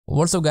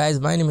What's up guys,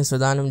 my name is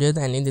Faizan Amjed,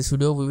 and in this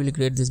video we will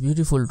create this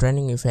beautiful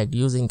trending effect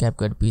using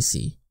CapCut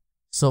PC.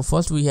 So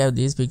first we have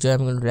this picture. I'm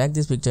going to drag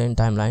this picture in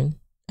timeline,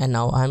 and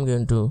now I'm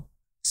going to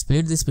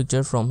split this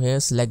picture from here.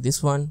 Select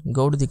this one,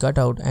 go to the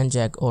cutout and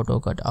check auto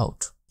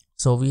cutout.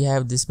 So we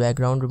have this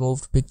background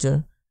removed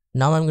picture.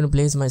 Now I'm going to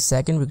place my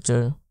second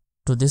picture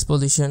to this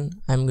position.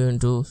 I'm going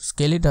to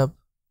scale it up.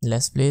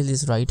 Let's place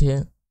this right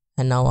here,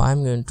 and now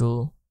I'm going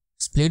to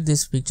split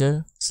this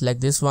picture.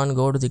 Select this one,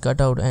 go to the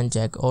cutout and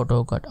check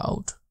auto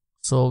cutout.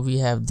 So we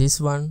have this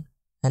one,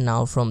 and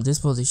now from this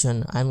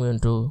position I'm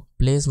going to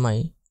place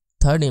my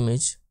third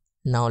image.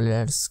 Now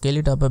let's scale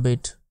it up a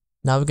bit.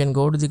 Now we can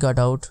go to the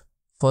cutout.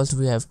 First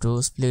we have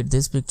to split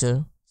this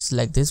picture,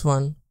 select this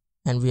one,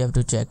 and we have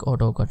to check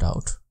auto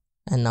cutout.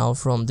 And now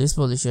from this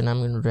position I'm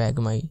going to drag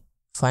my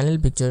final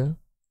picture,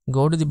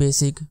 go to the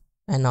basic,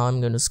 and now I'm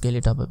going to scale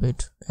it up a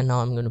bit, and now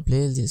I'm going to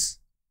place this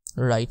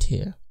right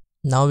here.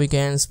 Now we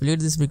can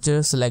split this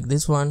picture, select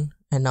this one,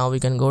 and now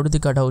we can go to the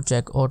cutout,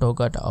 check auto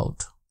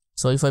cutout.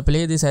 So if I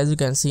play this, as you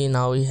can see,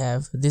 now we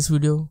have this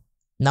video.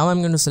 Now I'm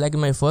going to select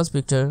my first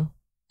picture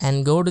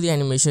and go to the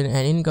animation,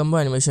 and in combo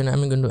animation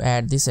I'm going to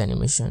add this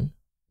animation.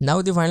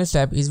 Now the final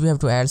step is we have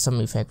to add some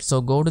effect.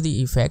 So go to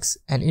the effects,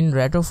 and in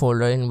retro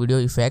folder in video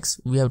effects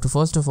we have to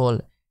first of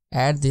all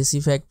add this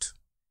effect,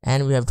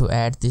 and we have to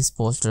add this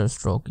poster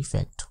stroke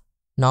effect.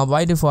 Now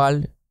by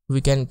default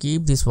we can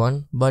keep this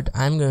one, but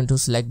I'm going to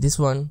select this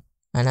one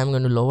and I'm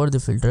going to lower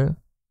the filter.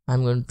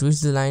 I'm going to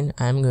twist the line,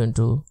 I'm going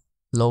to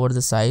lower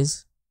the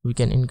size. We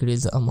can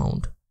increase the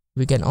amount.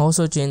 We can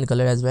also change the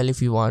color as well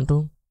if you want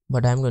to,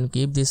 but I'm going to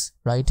keep this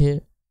right here.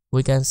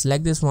 We can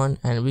select this one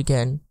and we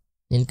can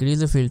increase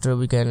the filter,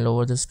 we can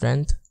lower the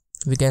strength.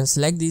 We can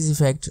select this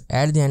effect.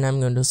 At the end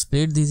I'm going to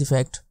split this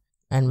effect,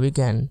 and we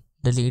can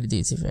delete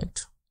this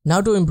effect.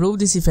 Now to improve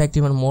this effect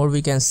even more,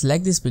 we can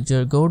select this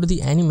picture, go to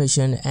the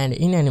animation, and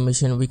in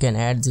animation we can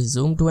add the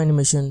zoom to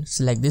animation.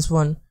 Select this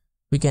one,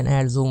 we can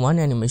add zoom 1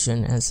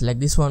 animation, and select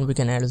this one, we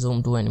can add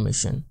zoom 2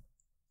 animation.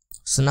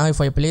 So now if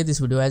I play this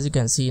video, as you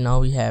can see, now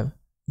we have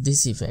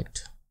this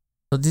effect.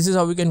 So this is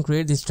how we can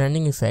create this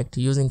trending effect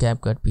using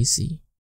CapCut PC.